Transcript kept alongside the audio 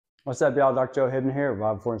What's up, y'all? Dr. Joe Hibben here,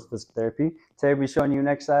 Rob Performance Physical Therapy. Today we'll be showing you an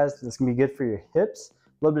exercise that's going to be good for your hips,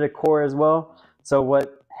 a little bit of core as well. So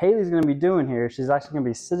what Haley's going to be doing here, she's actually going to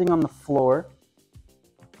be sitting on the floor.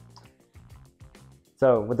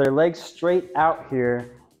 So with her legs straight out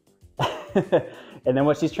here, and then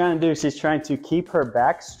what she's trying to do, she's trying to keep her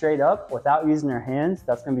back straight up without using her hands.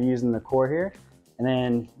 That's going to be using the core here. And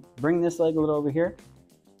then bring this leg a little over here.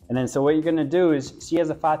 And then so what you're gonna do is, she has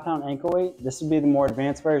a 5-pound ankle weight. This would be the more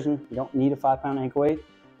advanced version. You don't need a 5-pound ankle weight.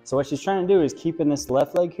 So what she's trying to do is keeping this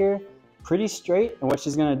left leg here pretty straight. And what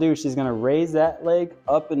she's gonna do, she's gonna raise that leg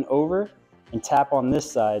up and over and tap on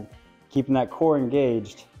this side, keeping that core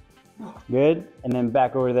engaged. Good, and then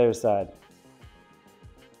back over to the other side.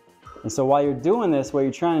 And so while you're doing this, what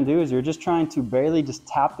you're trying to do is you're just trying to barely just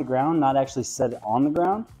tap the ground, not actually set it on the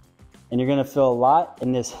ground. And you're gonna feel a lot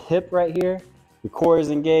in this hip right here. Your core is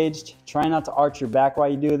engaged. Try not to arch your back while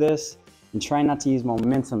you do this, and try not to use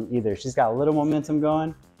momentum either. She's got a little momentum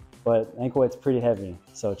going, but ankle weight's pretty heavy.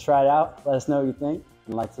 So try it out, let us know what you think,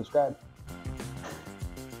 and like, subscribe.